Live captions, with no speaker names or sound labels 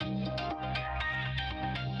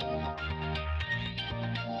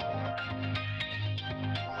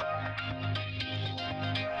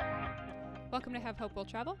Welcome to Have Hope Will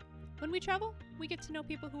Travel. When we travel, we get to know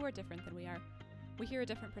people who are different than we are. We hear a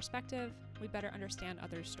different perspective, we better understand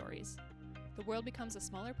others' stories. The world becomes a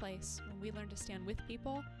smaller place when we learn to stand with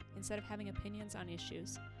people instead of having opinions on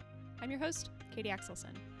issues. I'm your host, Katie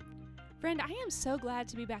Axelson. Friend, I am so glad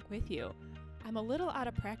to be back with you. I'm a little out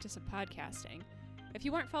of practice of podcasting. If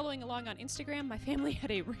you weren't following along on Instagram, my family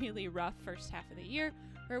had a really rough first half of the year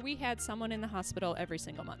where we had someone in the hospital every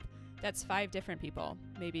single month. That's 5 different people,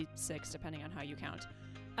 maybe 6 depending on how you count,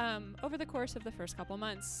 over the course of the first couple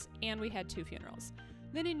months, and we had 2 funerals.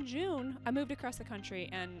 Then in June, I moved across the country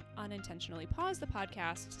and unintentionally paused the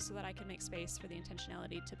podcast so that I could make space for the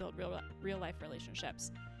intentionality to build real-life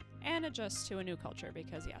relationships and adjust to a new culture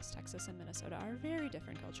because, yes, Texas and Minnesota are very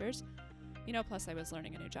different cultures. Plus I was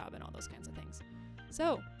learning a new job and all those kinds of things.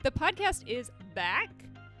 So, the podcast is back.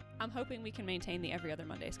 I'm hoping we can maintain the every other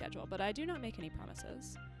Monday schedule, but I do not make any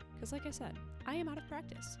promises. Because like I said, I am out of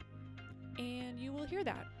practice. And you will hear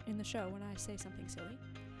that in the show when I say something silly.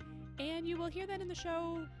 And you will hear that in the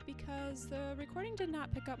show because the recording did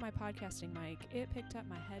not pick up my podcasting mic. It picked up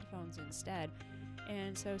my headphones instead.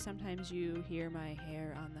 And so sometimes you hear my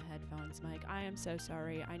hair on the headphones mic. I am so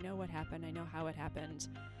sorry. I know what happened. I know how it happened.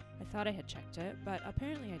 I thought I had checked it, but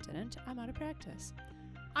apparently I didn't. I'm out of practice.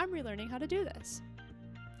 I'm relearning how to do this.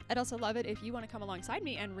 I'd also love it if you want to come alongside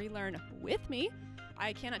me and relearn with me.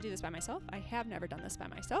 I cannot do this by myself. I have never done this by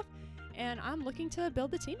myself. And I'm looking to build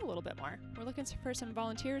the team a little bit more. We're looking for some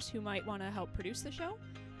volunteers who might want to help produce the show,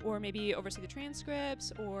 or maybe oversee the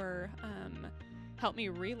transcripts, or help me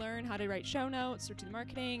relearn how to write show notes or do the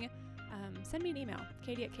marketing. Send me an email,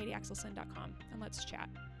 katie@katieaxelson.com, and let's chat.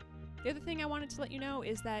 The other thing I wanted to let you know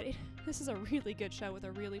is that this is a really good show with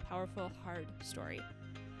a really powerful, hard story.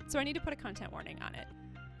 So I need to put a content warning on it.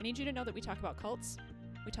 I need you to know that we talk about cults,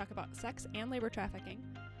 we talk about sex and labor trafficking,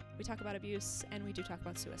 we talk about abuse, and we do talk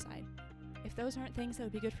about suicide. If those aren't things that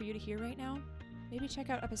would be good for you to hear right now, maybe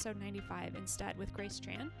check out episode 95 instead with Grace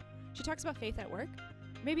Tran. She talks about faith at work.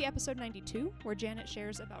 Maybe episode 92, where Janet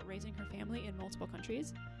shares about raising her family in multiple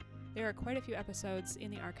countries. There are quite a few episodes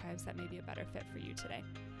in the archives that may be a better fit for you today.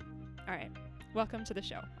 All right, welcome to the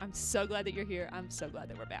show. I'm so glad that you're here. I'm so glad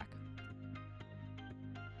that we're back.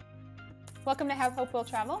 Welcome to Have Hope Will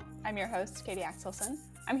Travel. I'm your host, Katie Axelson.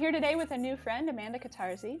 I'm here today with a new friend, Amanda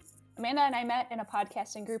Catarzi. Amanda and I met in a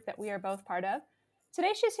podcasting group that we are both part of.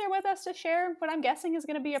 Today she's here with us to share what I'm guessing is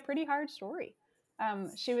going to be a pretty hard story.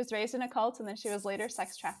 She was raised in a cult and then she was later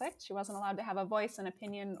sex trafficked. She wasn't allowed to have a voice, an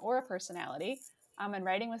opinion, or a personality. And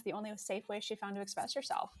writing was the only safe way she found to express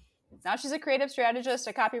herself. Now she's a creative strategist,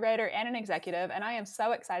 a copywriter, and an executive, and I am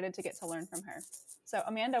so excited to get to learn from her. So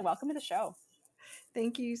Amanda, welcome to the show.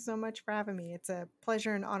 Thank you so much for having me. It's a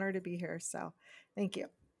pleasure and honor to be here. So thank you.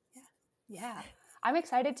 Yeah. I'm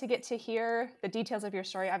excited to get to hear the details of your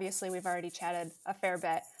story. Obviously, we've already chatted a fair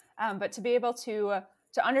bit, but to be able to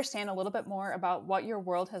understand a little bit more about what your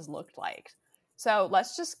world has looked like. So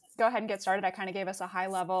let's just go ahead and get started. I kind of gave us a high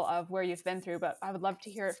level of where you've been through, but I would love to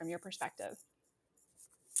hear it from your perspective.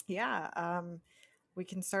 Yeah. We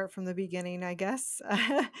can start from the beginning, I guess.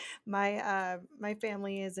 My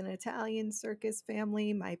family is an Italian circus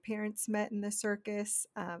family. My parents met in the circus,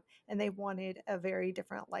 and they wanted a very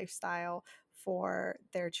different lifestyle for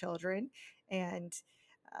their children. And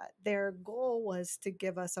their goal was to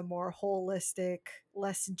give us a more holistic,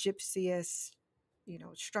 less gypsy-ish,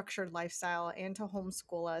 structured lifestyle and to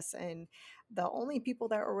homeschool us. And the only people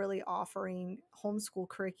that were really offering homeschool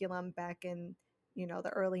curriculum back in the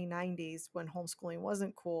early 90s when homeschooling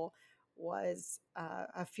wasn't cool was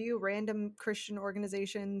a few random Christian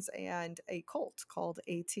organizations and a cult called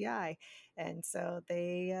ATI. And so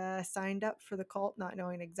they signed up for the cult, not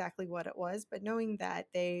knowing exactly what it was, but knowing that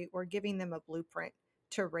they were giving them a blueprint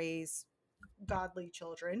to raise godly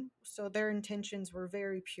children. So their intentions were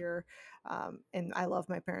very pure. And I love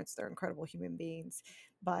my parents. They're incredible human beings.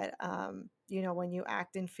 But, when you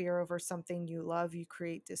act in fear over something you love, you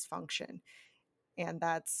create dysfunction. And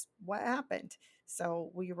that's what happened.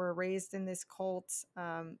 So we were raised in this cult.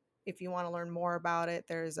 If you want to learn more about it,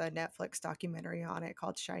 there's a Netflix documentary on it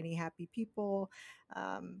called Shiny Happy People.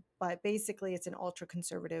 But basically, it's an ultra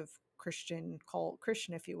conservative Christian cult,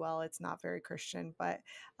 Christian, if you will. It's not very Christian, but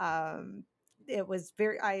it was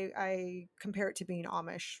very, I compare it to being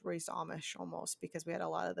Amish, raised Amish almost, because we had a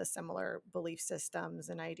lot of the similar belief systems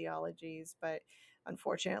and ideologies. But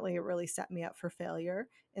unfortunately, it really set me up for failure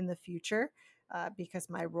in the future. Because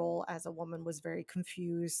my role as a woman was very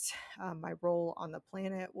confused. My role on the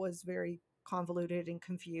planet was very convoluted and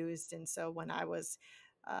confused. And so when I was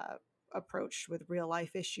approached with real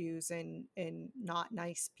life issues and not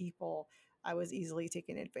nice people, I was easily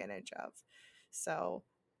taken advantage of. So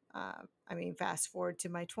I mean, fast forward to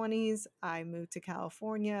my 20s, I moved to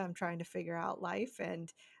California. I'm trying to figure out life,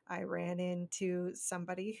 and I ran into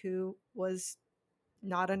somebody who was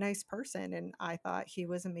not a nice person, and I thought he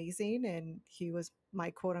was amazing, and he was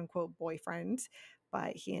my quote unquote boyfriend,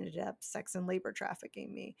 but he ended up sex and labor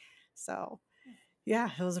trafficking me. So yeah,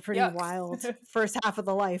 it was a pretty Yuck. wild first half of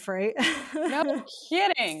the life, right? No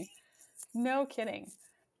kidding. No kidding.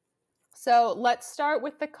 So let's start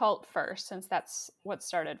with the cult first, since that's what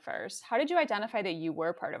started first. How did you identify that you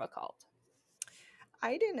were part of a cult?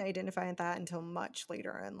 I didn't identify that until much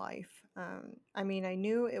later in life. I mean, I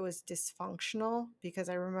knew it was dysfunctional because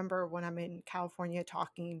I remember when I'm in California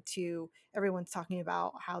talking to everyone's talking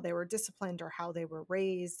about how they were disciplined or how they were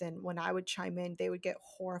raised. And when I would chime in, they would get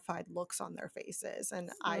horrified looks on their faces. And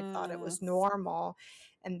I thought it Mm, was normal.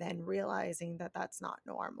 And then realizing that that's not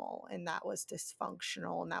normal and that was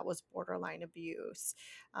dysfunctional and that was borderline abuse.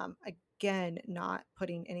 Again, not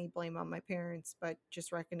putting any blame on my parents, but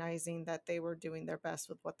just recognizing that they were doing their best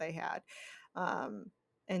with what they had. Um,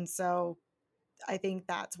 and so I think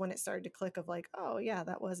that's when it started to click of like, oh, yeah,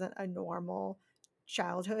 that wasn't a normal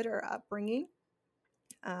childhood or upbringing.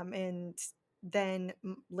 And then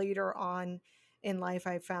later on in life,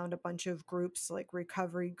 I found a bunch of groups like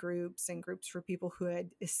recovery groups and groups for people who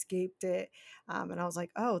had escaped it. And I was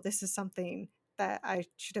like, oh, this is something that I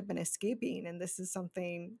should have been escaping. And this is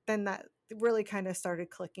something then that really kind of started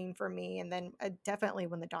clicking for me. And then definitely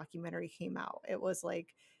when the documentary came out, it was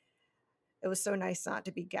like, it was so nice not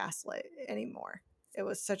to be gaslit anymore. It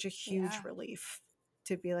was such a huge yeah, relief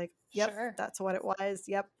to be like, yep, sure. that's what it was.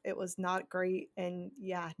 Yep, it was not great. And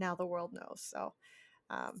yeah, now the world knows. So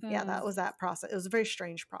yeah, Mm, that was that process. It was a very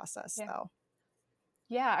strange process yeah. though.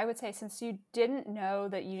 Yeah, I would say since you didn't know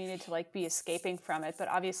that you needed to like be escaping from it, but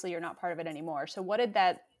obviously you're not part of it anymore. So what did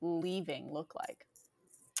that leaving look like?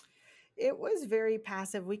 It was very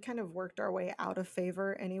passive. We kind of worked our way out of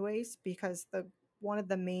favor anyways, because the one of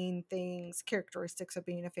the main things characteristics of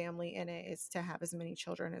being a family in it is to have as many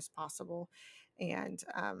children as possible. And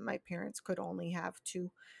my parents could only have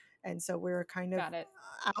two, and so we were kind of Got it.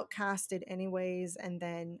 outcasted anyways. And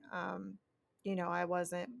then you know, I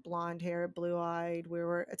wasn't blonde hair, blue eyed, we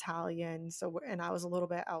were Italian, so and I was a little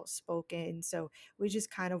bit outspoken, so we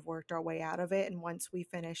just kind of worked our way out of it. And once we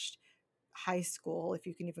finished high school, if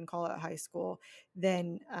you can even call it high school,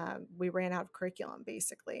 then we ran out of curriculum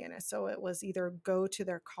basically. And so it was either go to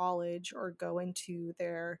their college or go into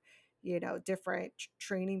their, you know, different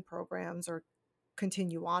training programs or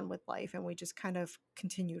continue on with life. And we just kind of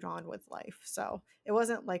continued on with life. So it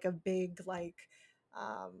wasn't like a big, like,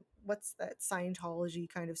 what's that Scientology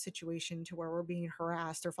kind of situation to where we're being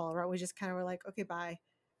harassed or followed around. We just kind of were like, okay, bye.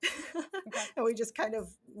 Okay. And we just kind of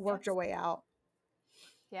Yeah. worked our way out.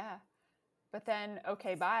 Yeah. But then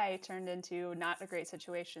okay, bye turned into not a great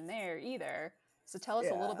situation there either. So tell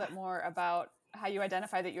us a little Yeah. bit more about how you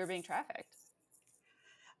identify that you're being trafficked.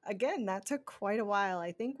 Again, that took quite a while.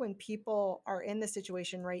 I think when people are in the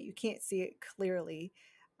situation, right, you can't see it clearly.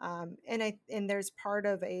 And there's part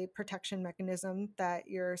of a protection mechanism that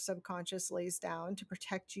your subconscious lays down to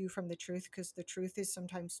protect you from the truth, because the truth is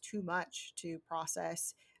sometimes too much to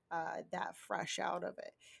process that fresh out of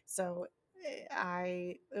it. So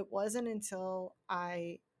it wasn't until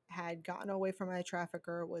I had gotten away from my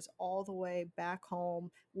trafficker, was all the way back home,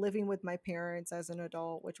 living with my parents as an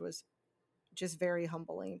adult, which was just very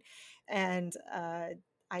humbling. And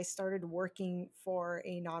I started working for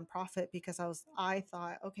a nonprofit because I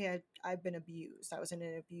thought, okay, I've been abused. I was in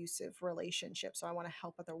an abusive relationship, so I want to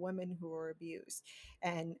help other women who were abused.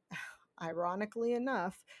 And ironically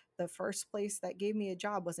enough, the first place that gave me a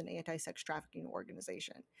job was an anti-sex trafficking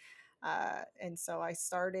organization. And so I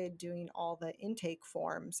started doing all the intake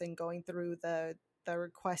forms and going through the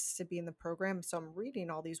requests to be in the program. So I'm reading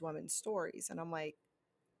all these women's stories, and I'm like,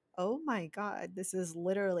 oh my God, this is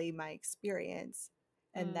literally my experience.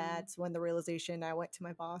 And Mm, that's when the realization, I went to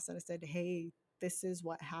my boss and I said, hey, this is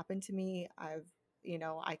what happened to me. I've, you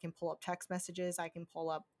know, I can pull up text messages, I can pull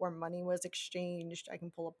up where money was exchanged, I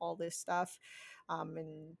can pull up all this stuff.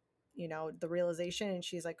 And, you know, the realization, and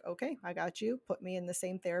she's like, okay, I got you. Put me in the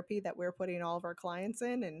same therapy that we're putting all of our clients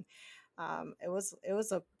in. And it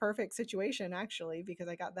was a perfect situation actually, because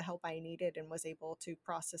I got the help I needed and was able to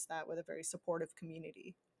process that with a very supportive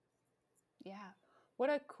community. yeah. What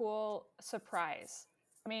a cool surprise.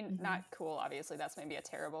 I mean, not Mhm. cool, obviously, that's maybe a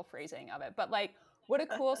terrible phrasing of it, but like, what a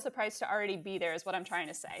cool surprise to already be there is what I'm trying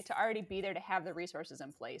to say. To already be there, to have the resources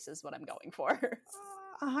in place is what I'm going for.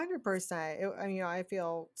 100%. I mean, you know, I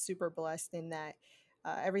feel super blessed in that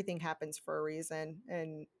everything happens for a reason,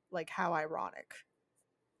 and like how ironic,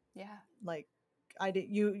 Yeah. like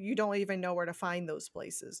you don't even know where to find those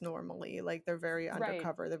places normally. Like they're very Right.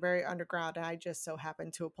 undercover, they're very underground, and I just so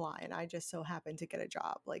happened to apply and I just so happened to get a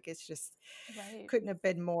job. Like it's just Right. couldn't have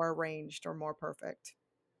been more arranged or more perfect.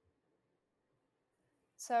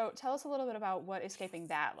 So tell us a little bit about what escaping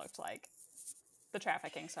that looked like. The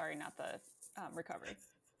trafficking, sorry, not the recovery.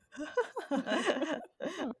 Back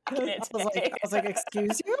in it I today. was like,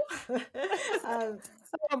 excuse you. um,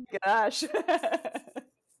 Oh my gosh.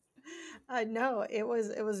 no, it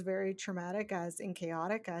was very traumatic as and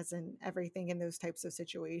chaotic as in everything in those types of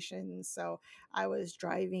situations. So I was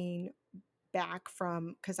driving back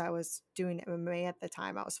from because I was doing MMA at the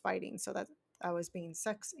time. I was fighting, so that I was being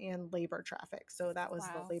sex and labor trafficked. So that was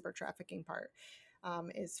the Wow. labor trafficking part,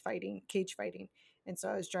 is fighting, cage fighting. And so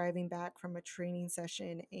I was driving back from a training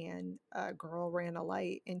session, and a girl ran a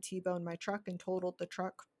light and T-boned my truck and totaled the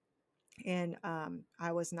truck. And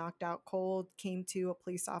I was knocked out cold. Came to, a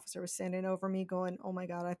police officer was standing over me, going, "Oh my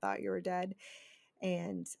God, I thought you were dead."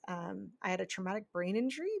 And I had a traumatic brain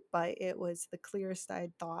injury, but it was the clearest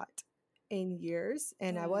I'd thought in years.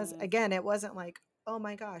 And I was, Mm, again, it wasn't like, oh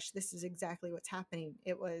my gosh, this is exactly what's happening.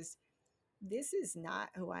 It was, this is not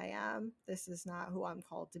who I am. This is not who I'm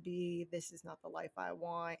called to be. This is not the life I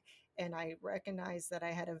want. And I recognized that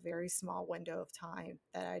I had a very small window of time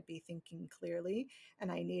that I'd be thinking clearly, and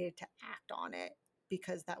I needed to act on it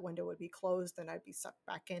because that window would be closed and I'd be sucked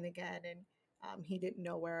back in again. And he didn't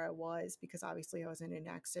know where I was because obviously I was in an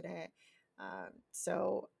accident.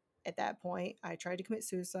 So at that point, I tried to commit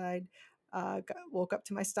suicide. Woke up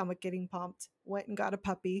to my stomach getting pumped, went and got a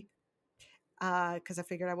puppy because I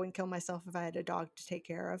figured I wouldn't kill myself if I had a dog to take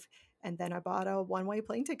care of. And then I bought a one-way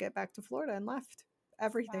plane ticket back to Florida and left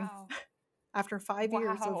everything wow. after 5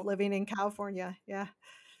 years of Wow. living in California. Yeah.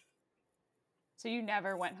 So you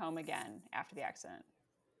never went home again after the accident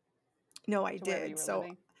No, I to wherever you did. were So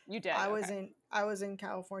living? You did. Okay. I was in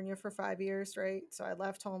California for 5 years, right? So I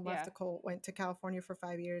left home, left Yeah. the cold, went to California for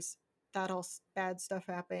 5 years. That all bad stuff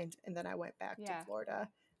happened, and then I went back to Yeah. Florida,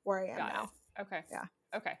 where I am Got it. now. Okay. Yeah.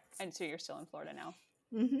 Okay. And so you're still in Florida now.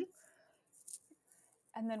 Hmm.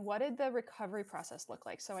 And then what did the recovery process look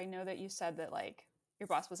like? So I know that you said that like your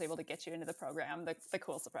boss was able to get you into the program, the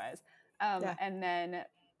cool surprise. Yeah. And then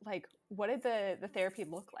like what did the therapy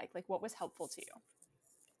look like? Like what was helpful to you?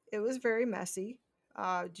 It was very messy,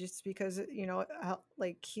 just because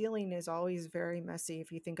like healing is always very messy.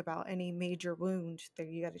 If you think about any major wound, that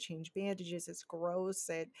you got to change bandages, it's gross,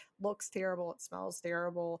 it looks terrible, it smells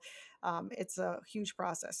terrible. It's a huge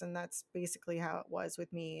process, and that's basically how it was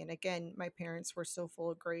with me. And again, my parents were so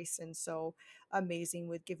full of grace and so amazing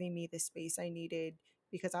with giving me the space I needed,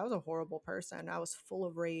 because I was a horrible person. I was full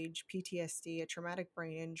of rage, PTSD, a traumatic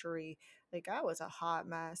brain injury. Like I was a hot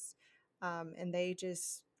mess. And they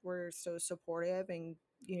just were so supportive, and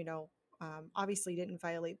obviously didn't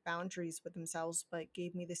violate boundaries with themselves, but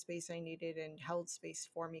gave me the space I needed and held space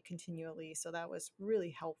for me continually. So that was really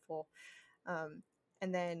helpful. um,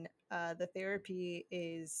 and then the therapy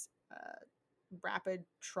is rapid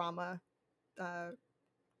trauma uh,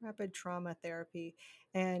 rapid trauma therapy.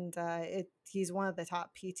 And he's one of the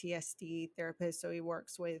top PTSD therapists, so he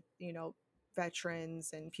works with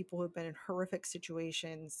veterans and people who've been in horrific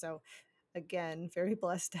situations. So again, very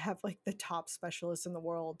blessed to have like the top specialists in the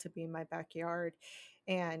world to be in my backyard.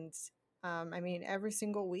 And I mean, every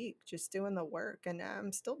single week, just doing the work, and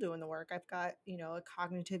I'm still doing the work. I've got a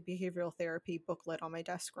cognitive behavioral therapy booklet on my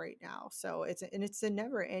desk right now. So it's a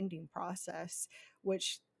never ending process,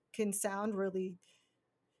 which can sound really,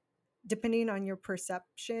 depending on your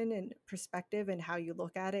perception and perspective and how you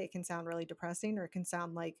look at it, it can sound really depressing, or it can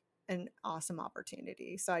sound like an awesome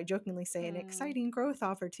opportunity. So I jokingly say an Mm. exciting growth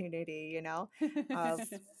opportunity,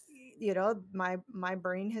 of my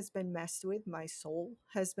brain has been messed with, my soul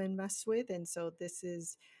has been messed with, and so this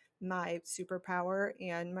is my superpower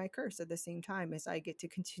and my curse at the same time, as I get to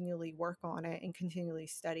continually work on it and continually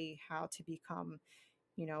study how to become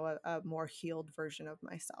a more healed version of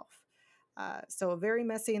myself. So very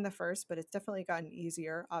messy in the first, but it's definitely gotten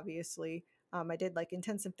easier, obviously. I did like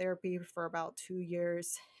intensive therapy for about 2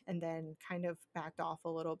 years and then kind of backed off a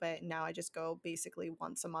little bit. And now I just go basically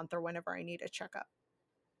once a month or whenever I need a checkup.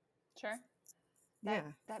 Sure. That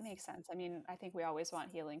Yeah. that makes sense. I mean, I think we always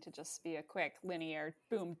want healing to just be a quick, linear,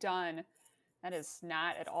 boom, done. That is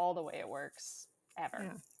not at all the way it works ever.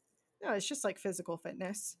 Yeah. No, it's just like physical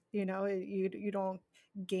fitness. You don't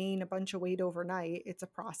gain a bunch of weight overnight. It's a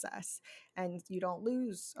process. And you don't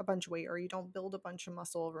lose a bunch of weight or you don't build a bunch of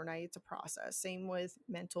muscle overnight. It's a process. Same with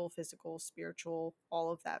mental, physical, spiritual,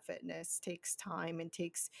 all of that fitness takes time and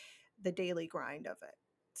takes the daily grind of it.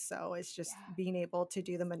 So it's just Yeah. being able to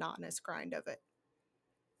do the monotonous grind of it.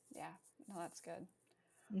 Yeah. No, that's good.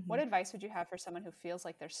 What Hmm. advice would you have for someone who feels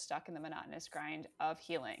like they're stuck in the monotonous grind of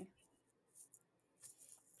healing?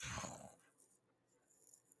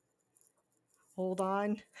 Hold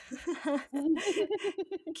on.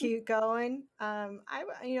 Keep going.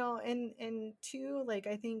 And two, like,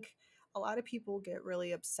 I think a lot of people get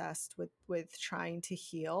really obsessed with trying to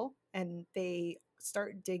heal, and they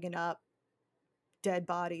start digging up dead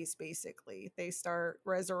bodies. Basically, they start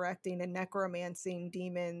resurrecting and necromancing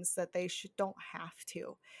demons that they don't have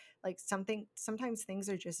to. Like, sometimes things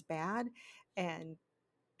are just bad, and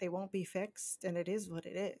they won't be fixed, and it is what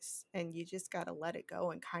it is, and you just got to let it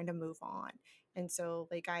go and kind of move on. And so,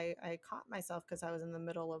 like, I caught myself because I was in the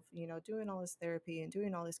middle of, doing all this therapy and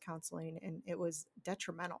doing all this counseling, and it was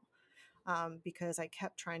detrimental, because I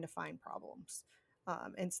kept trying to find problems,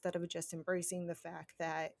 instead of just embracing the fact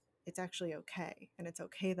that it's actually okay, and it's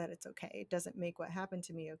okay that it's okay. It doesn't make what happened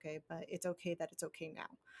to me okay, but it's okay that it's okay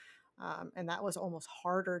now. And that was almost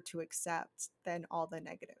harder to accept than all the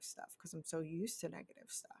negative stuff, because I'm so used to negative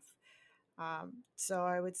stuff. So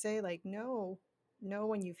I would say, like, know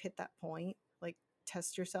when you've hit that point, like,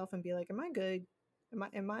 test yourself and be like, am I good?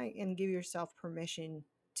 And give yourself permission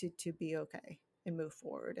to be okay and move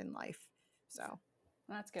forward in life. So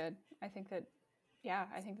That's good. I think that, yeah,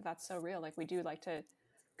 I think that that's so real. Like we do like to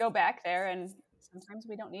go back there, and sometimes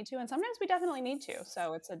we don't need to, and sometimes we definitely need to.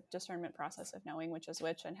 So it's a discernment process of knowing which is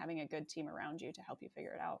which and having a good team around you to help you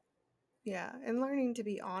figure it out. yeah, and learning to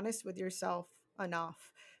be honest with yourself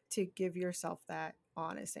enough to give yourself that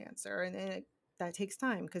honest answer. And that takes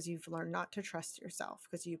time, because you've learned not to trust yourself,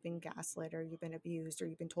 because you've been gaslit, or you've been abused, or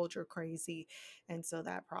you've been told you're crazy. And so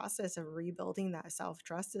that process of rebuilding that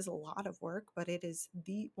self-trust is a lot of work, but it is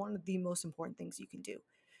the one of the most important things you can do.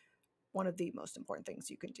 One of the most important things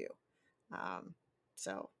you can do. Um,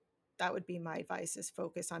 so that would be my advice, is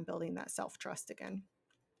focus on building that self-trust again.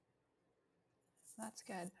 That's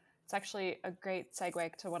good. It's actually a great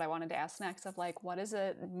segue to what I wanted to ask next of like, what does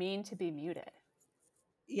it mean to be muted?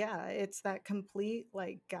 Yeah, it's that complete,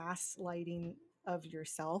 like, gaslighting of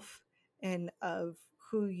yourself and of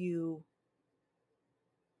who you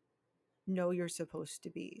know you're supposed to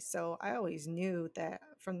be. So I always knew that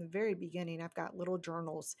from the very beginning. I've got little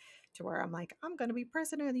journals to where I'm like, I'm going to be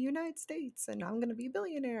president of the United States, and I'm going to be a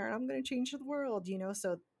billionaire, and I'm going to change the world.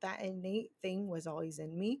 So that innate thing was always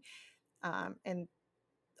in me. And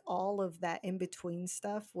all of that in between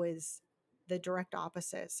stuff was the direct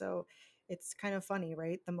opposite. So it's kind of funny,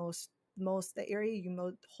 right? The area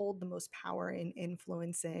you hold the most power and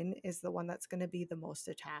influence in is the one that's going to be the most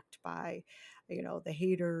attacked by, the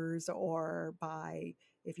haters, or by,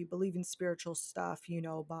 if you believe in spiritual stuff,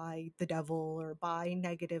 by the devil, or by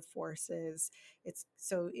negative forces. It's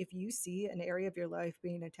so, if you see an area of your life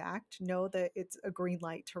being attacked, know that it's a green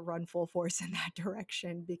light to run full force in that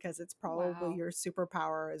direction, because it's probably Wow. your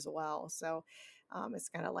superpower as well. So it's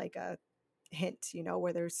kind of like a hint,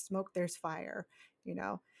 where there's smoke, there's fire, you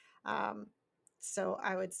know. Um, so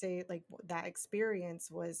I would say, like, that experience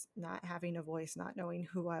was not having a voice, not knowing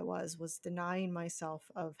who I was denying myself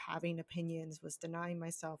of having opinions, was denying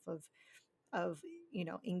myself of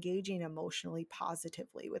engaging emotionally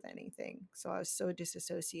positively with anything. So I was so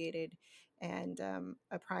disassociated. And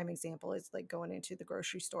a prime example is, like, going into the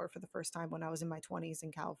grocery store for the first time when I was in my 20s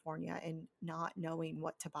in California, and not knowing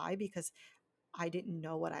what to buy, because I didn't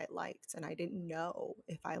know what I liked, and I didn't know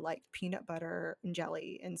if I liked peanut butter and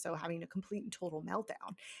jelly. And so having a complete and total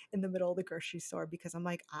meltdown in the middle of the grocery store, because I'm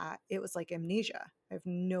like, it was like amnesia. I have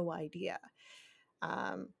no idea.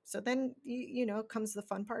 So then, comes the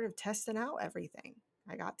fun part of testing out everything.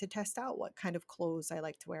 I got to test out what kind of clothes I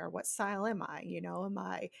like to wear. What style am I? Am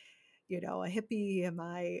I, a hippie? Am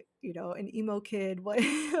I, an emo kid? What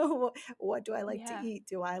do I like to Yeah. eat?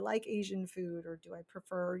 Do I like Asian food, or do I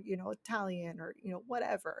prefer, Italian, or,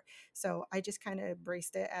 whatever? So I just kind of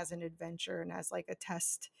embraced it as an adventure, and as like a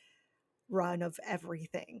test run of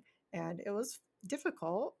everything. And it was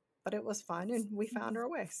difficult, but it was fun, and we found Mhm. our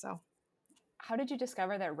way. So How did you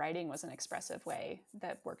discover that writing was an expressive way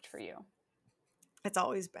that worked for you? it's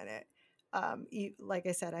always been it. Like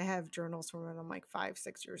I said, I have journals from when I'm like 5,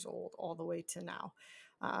 6 years old, all the way to now.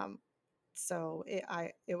 Um, so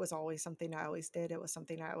it was always something I always did. It was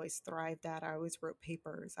something I always thrived at. I always wrote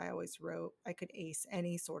papers. I could ace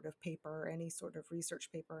any sort of paper, any sort of research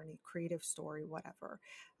paper, any creative story, whatever.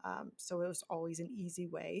 So it was always an easy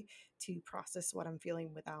way to process what I'm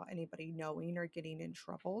feeling without anybody knowing or getting in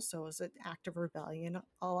trouble. So it was an act of rebellion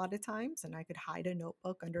a lot of times, and I could hide a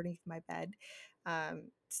notebook underneath my bed.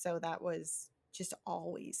 So that was just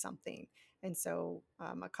always something. And so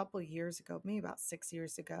a couple of years ago, maybe about 6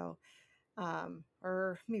 years ago,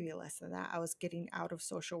 or maybe less than that. I was getting out of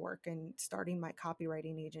social work and starting my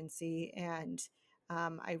copywriting agency. And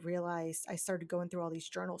I realized I started going through all these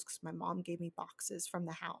journals because my mom gave me boxes from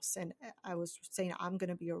the house. And I was saying, I'm going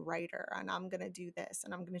to be a writer and I'm going to do this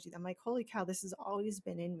and I'm going to do that. I'm like, holy cow, this has always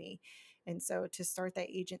been in me. And so to start that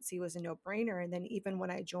agency was a no brainer. And then even when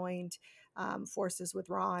I joined forces with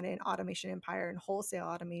Ron and Automation Empire and wholesale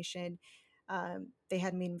automation, they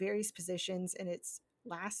had me in various positions. And it's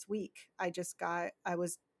last week I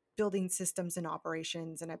was building systems and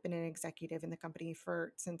operations, and I've been an executive in the company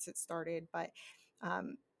since it started, but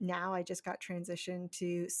now I just got transitioned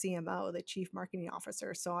to CMO, the chief marketing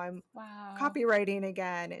officer. So I'm Wow. copywriting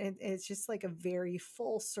again, and it's just like a very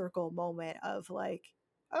full circle moment of like,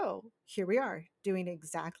 oh, here we are doing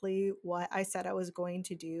exactly what I said I was going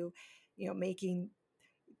to do, making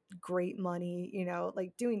great money,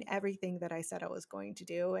 like doing everything that I said I was going to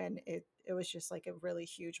do. And it was just like a really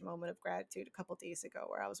huge moment of gratitude a couple days ago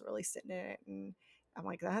where I was really sitting in it, and I'm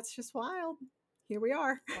like, that's just wild. Here we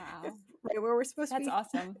are. Wow. Right where we're supposed to That's be.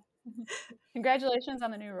 awesome. Congratulations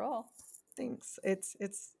on the new role. Thanks. It's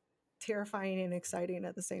terrifying and exciting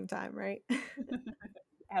at the same time, right?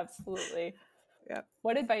 Absolutely. Yeah.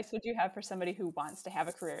 What advice would you have for somebody who wants to have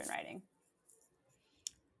a career in writing?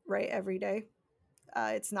 Write every day.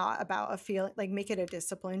 It's not about a feeling, like make it a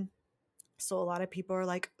discipline. So a lot of people are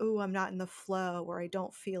like, oh, I'm not in the flow, or I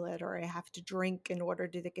don't feel it, or I have to drink in order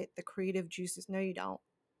to get the creative juices. No, you don't.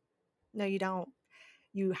 No, you don't.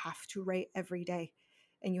 You have to write every day,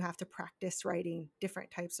 and you have to practice writing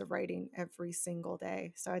different types of writing every single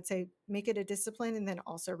day. So I'd say make it a discipline, and then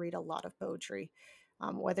also read a lot of poetry,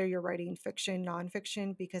 whether you're writing fiction,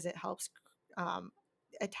 nonfiction, because it helps um,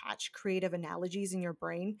 attach creative analogies in your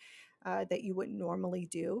brain that you wouldn't normally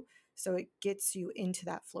do. So it gets you into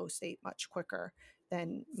that flow state much quicker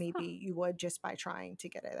than Huh. maybe you would just by trying to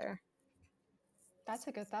get it there. That's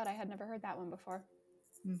a good thought. I had never heard that one before.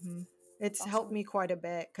 Hmm. It's helped Awesome. me quite a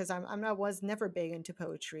bit because I was never big into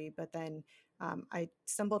poetry, but then I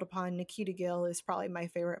stumbled upon Nikita Gill is probably my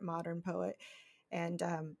favorite modern poet, and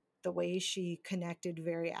the way she connected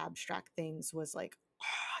very abstract things was like,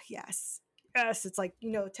 oh, yes, yes. It's like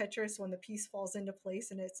Tetris when the piece falls into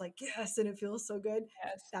place, and it's like yes, and it feels so good.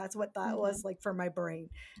 Yes. That's what that Hmm. was like for my brain,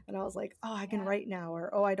 and I was like, oh, I can Yeah. write now,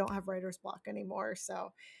 or oh, I don't have writer's block anymore.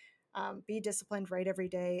 So be disciplined, write every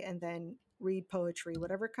day, and then read poetry,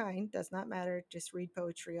 whatever kind, does not matter. Just read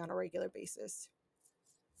poetry on a regular basis.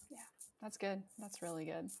 Yeah. That's good. That's really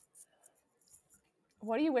good.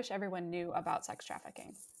 What do you wish everyone knew about sex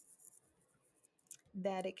trafficking?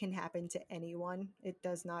 That it can happen to anyone. It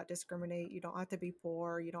does not discriminate. You don't have to be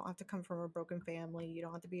poor. You don't have to come from a broken family. You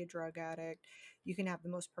don't have to be a drug addict. You can have the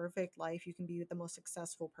most perfect life. You can be the most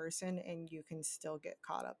successful person, and you can still get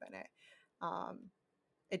caught up in it. Um,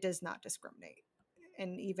 it does not discriminate.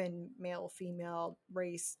 And even male, female,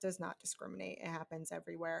 race does not discriminate. It happens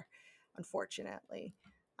everywhere, unfortunately.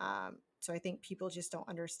 So I think people just don't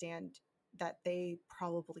understand that they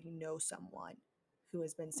probably know someone who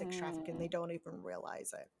has been sex trafficked and they Mm, don't even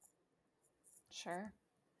realize it. sure.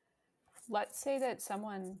 Let's say that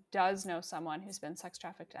someone does know someone who's been sex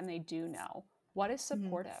trafficked and they do know. What is Mhm.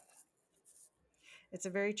 supportive? It's a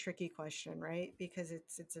very tricky question, right? Because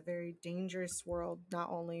it's a very dangerous world, not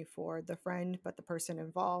only for the friend but the person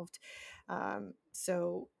involved.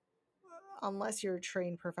 So unless you're a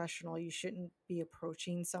trained professional, you shouldn't be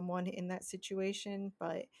approaching someone in that situation,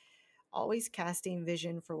 but always casting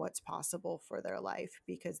vision for what's possible for their life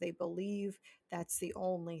because they believe that's the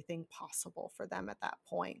only thing possible for them at that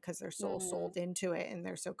point because they're so Mm, sold into it and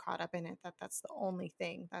they're so caught up in it that that's the only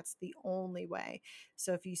thing, that's the only way.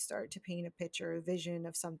 So if you start to paint a picture, a vision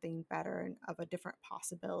of something better and of a different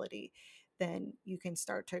possibility, then you can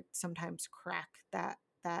start to sometimes crack that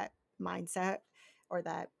mindset or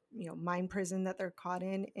that mind prison that they're caught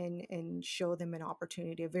in, and show them an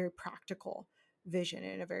opportunity, a very practical vision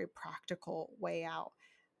and a very practical way out.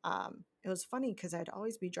 It was funny because I'd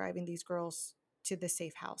always be driving these girls to the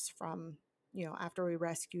safe house from, after we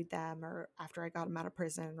rescued them or after I got them out of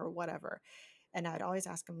prison or whatever. And I'd always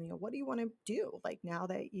ask them, what do you want to do? Like now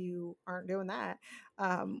that you aren't doing that,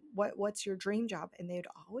 what's your dream job? And they'd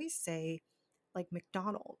always say like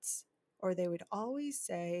McDonald's, or they would always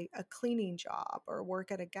say a cleaning job or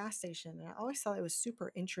work at a gas station. And I always thought it was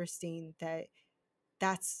super interesting that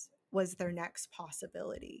that's was their next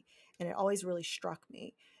possibility, and it always really struck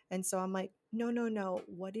me. And so I'm like, no, no, no,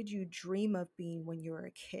 what did you dream of being when you were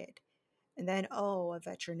a kid? And then, oh, a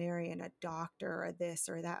veterinarian, a doctor, or this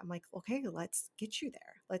or that. I'm like, okay, let's get you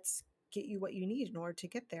there, let's get you what you need in order to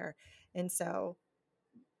get there. And so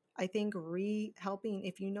I think helping,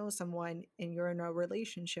 if you know someone and you're in a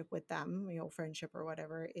relationship with them, friendship or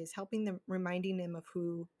whatever, is helping them, reminding them of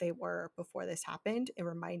who they were before this happened, and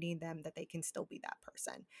reminding them that they can still be that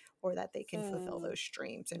person, or that they can fulfill those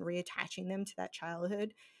dreams, and reattaching them to that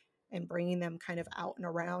childhood and bringing them kind of out and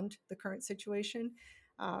around the current situation,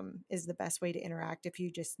 is the best way to interact. If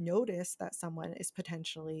you just notice that someone is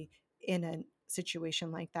potentially in a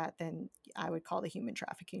situation like that, then I would call the human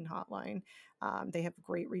trafficking hotline. They have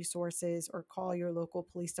great resources, or call your local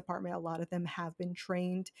police department. A lot of them have been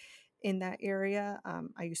trained in that area.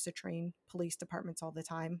 I used to train police departments all the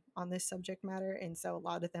time on this subject matter. And so a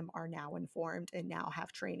lot of them are now informed and now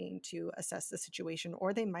have training to assess the situation,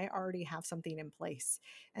 or they might already have something in place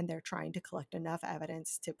and they're trying to collect enough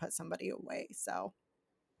evidence to put somebody away. So,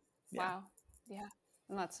 yeah. Wow. Yeah.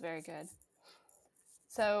 And that's very good.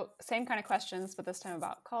 So, same kind of questions, but this time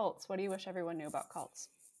about cults. What do you wish everyone knew about cults?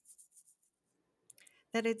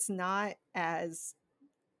 That it's not as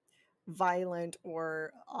violent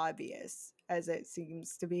or obvious as it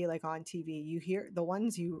seems to be, like on TV. You hear the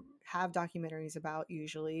ones you have documentaries about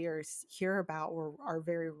usually, or hear about, are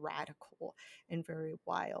very radical and very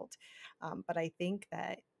wild. But I think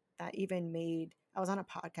that even made, I was on a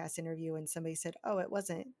podcast interview and somebody said, oh, it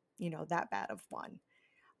wasn't, that bad of one.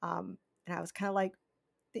 And I was kind of like,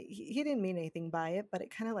 he didn't mean anything by it, but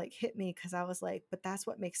it kind of like hit me, because I was like, but that's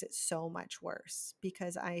what makes it so much worse,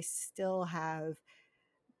 because I still have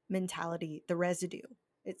mentality, the residue.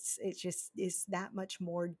 It's just is that much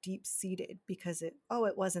more deep seated, because it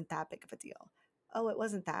wasn't that big of a deal. Oh, it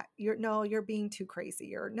wasn't that. You're being too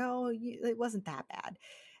crazy, or no, it wasn't that bad.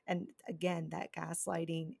 And again, that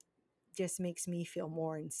gaslighting just makes me feel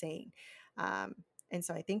more insane. Um, and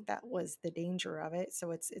so I think that was the danger of it.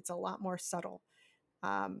 So it's a lot more subtle,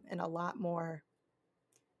 and a lot more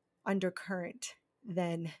undercurrent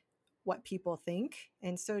than what people think.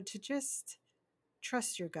 And so to just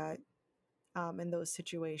trust your gut, in those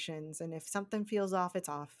situations. And if something feels off, it's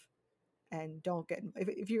off. And don't get,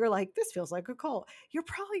 if you're like, this feels like a cult, you're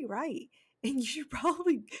probably right. And you should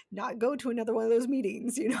probably not go to another one of those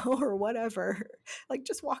meetings, or whatever. Like,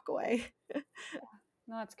 just walk away. No,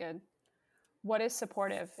 that's good. What is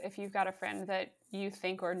supportive if you've got a friend that you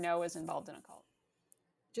think or know is involved in a cult?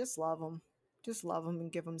 Just love them. Just love them and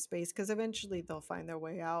give them space, because eventually they'll find their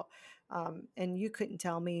way out. And you couldn't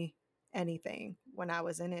tell me anything when I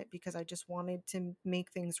was in it, because I just wanted to make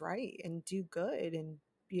things right and do good. And,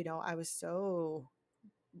 I was so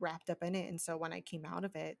wrapped up in it. And so when I came out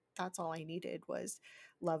of it, that's all I needed was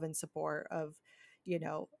love and support of, you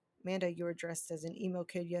know, Amanda, you were dressed as an emo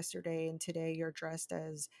kid yesterday, and today you're dressed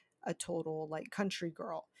as a total like country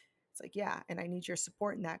girl. It's like, yeah, and I need your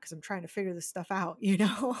support in that, because I'm trying to figure this stuff out,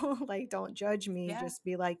 like, don't judge me. Yeah. Just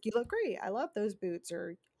be like, you look great. I love those boots,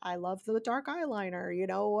 or I love the dark eyeliner,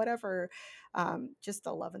 whatever. Just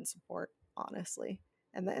the love and support, honestly.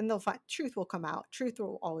 And they'll find, truth will come out. Truth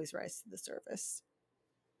will always rise to the surface.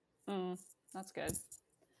 That's good.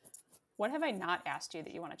 What have I not asked you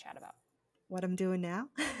that you want to chat about? What I'm doing now?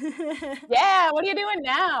 Yeah, what are you doing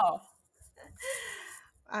now?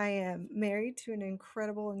 I am married to an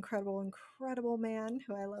incredible, incredible, incredible man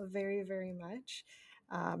who I love very, very much.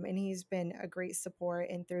 And he's been a great support.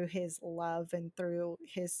 And through his love and through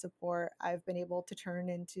his support, I've been able to turn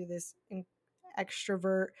into this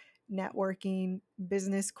extrovert, networking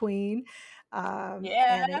business queen. Um,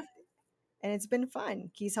 Yeah. and it and it's been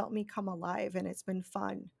fun. He's helped me come alive, and it's been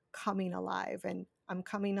fun coming alive. And I'm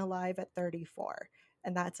coming alive at 34,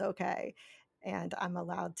 and that's okay. And I'm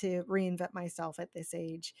allowed to reinvent myself at this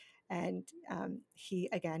age. And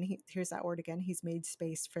here's that word again. He's made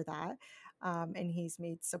space for that, and he's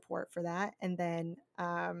made support for that. And then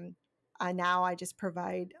now I just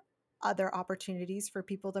provide other opportunities for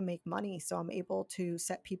people to make money. So I'm able to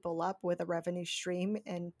set people up with a revenue stream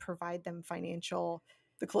and provide them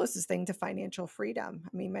the closest thing to financial freedom.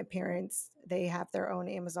 I mean, my parents, they have their own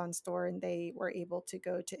Amazon store, and they were able to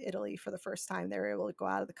go to Italy for the first time. They were able to go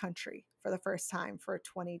out of the country for the first time for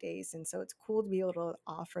 20 days. And so it's cool to be able to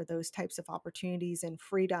offer those types of opportunities and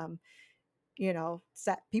freedom,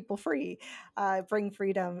 set people free, bring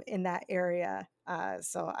freedom in that area.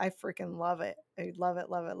 So I freaking love it. I love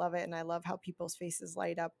it, love it, love it. And I love how people's faces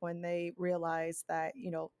light up when they realize that,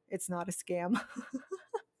 it's not a scam.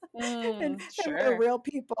 And we're Sure. real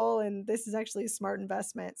people, and this is actually a smart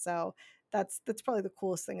investment. So that's probably the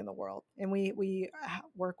coolest thing in the world. And we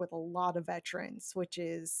work with a lot of veterans, which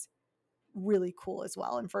is really cool as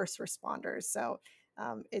well, and first responders. So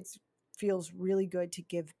it feels really good to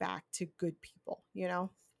give back to good people.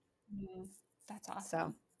 That's So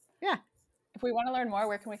awesome. yeah. If we want to learn more,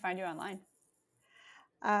 where can we find you online?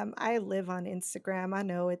 I live on Instagram. I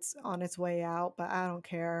know it's on its way out, but I don't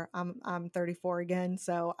care. I'm 34 again,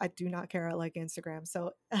 so I do not care. I like Instagram.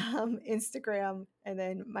 So Instagram, and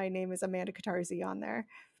then my name is Amanda Catarzi on there.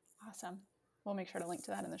 Awesome. We'll make sure to link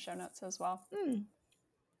to that in the show notes as well.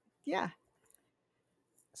 Yeah.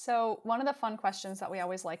 So one of the fun questions that we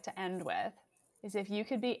always like to end with is, if you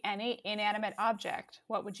could be any inanimate object,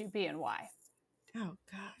 what would you be and why? Oh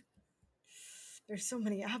God. There's so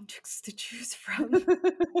many objects to choose from.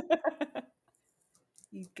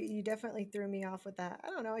 You definitely threw me off with that. I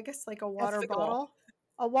don't know. I guess like a That's water the goal. bottle.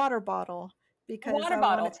 A water bottle, A because water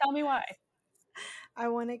bottle. Tell me why. I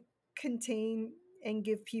want to contain and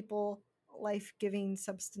give people life-giving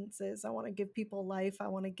substances. I want to give people life. I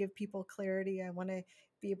want to give people clarity. I want to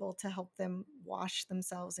be able to help them wash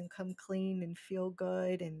themselves and come clean and feel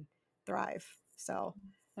good and thrive. So,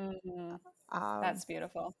 That's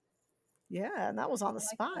beautiful. yeah, and that was on the I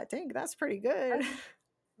like spot. that. Dang, that's pretty good.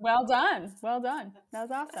 Well done. Well done. That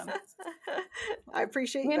was awesome. I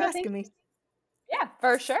appreciate you Amanda, asking me. Yeah,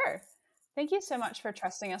 for sure. Thank you so much for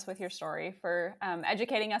trusting us with your story, for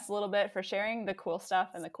educating us a little bit, for sharing the cool stuff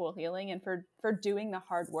and the cool healing, and for doing the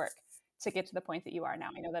hard work to get to the point that you are now.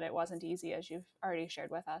 I know that it wasn't easy, as you've already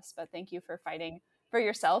shared with us, but thank you for fighting for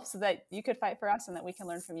yourself so that you could fight for us and that we can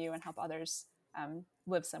learn from you and help others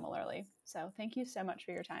live similarly. So thank you so much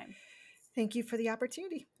for your time. Thank you for the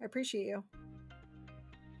opportunity. I appreciate you.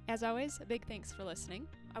 As always, a big thanks for listening.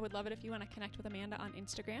 I would love it if you want to connect with Amanda on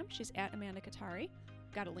Instagram. She's at Amanda Katari.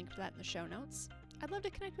 Got a link to that in the show notes. I'd love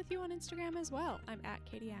to connect with you on Instagram as well. I'm at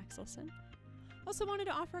Katie Axelson. Also wanted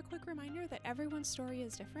to offer a quick reminder that everyone's story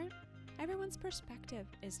is different. Everyone's perspective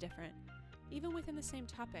is different, even within the same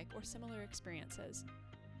topic or similar experiences.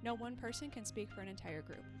 No one person can speak for an entire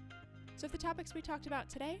group. So if the topics we talked about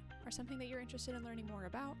today are something that you're interested in learning more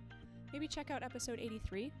about, maybe check out episode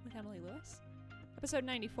 83 with Emily Lewis, episode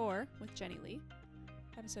 94 with Jenny Lee,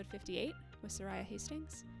 episode 58 with Soraya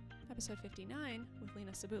Hastings, episode 59 with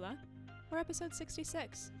Lena Sabula, or episode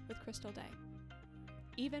 66 with Crystal Day.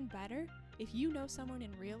 Even better, if you know someone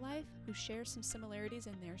in real life who shares some similarities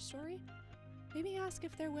in their story, maybe ask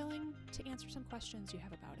if they're willing to answer some questions you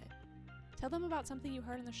have about it. Tell them about something you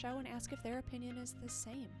heard on the show and ask if their opinion is the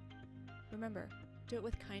same. Remember, do it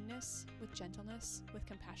with kindness, with gentleness, with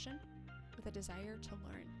compassion, with a desire to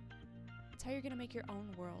learn. It's how you're going to make your own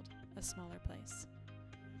world a smaller place.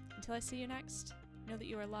 Until I see you next, know that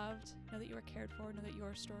you are loved, know that you are cared for, know that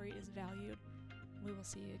your story is valued. We will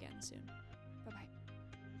see you again soon. Bye-bye.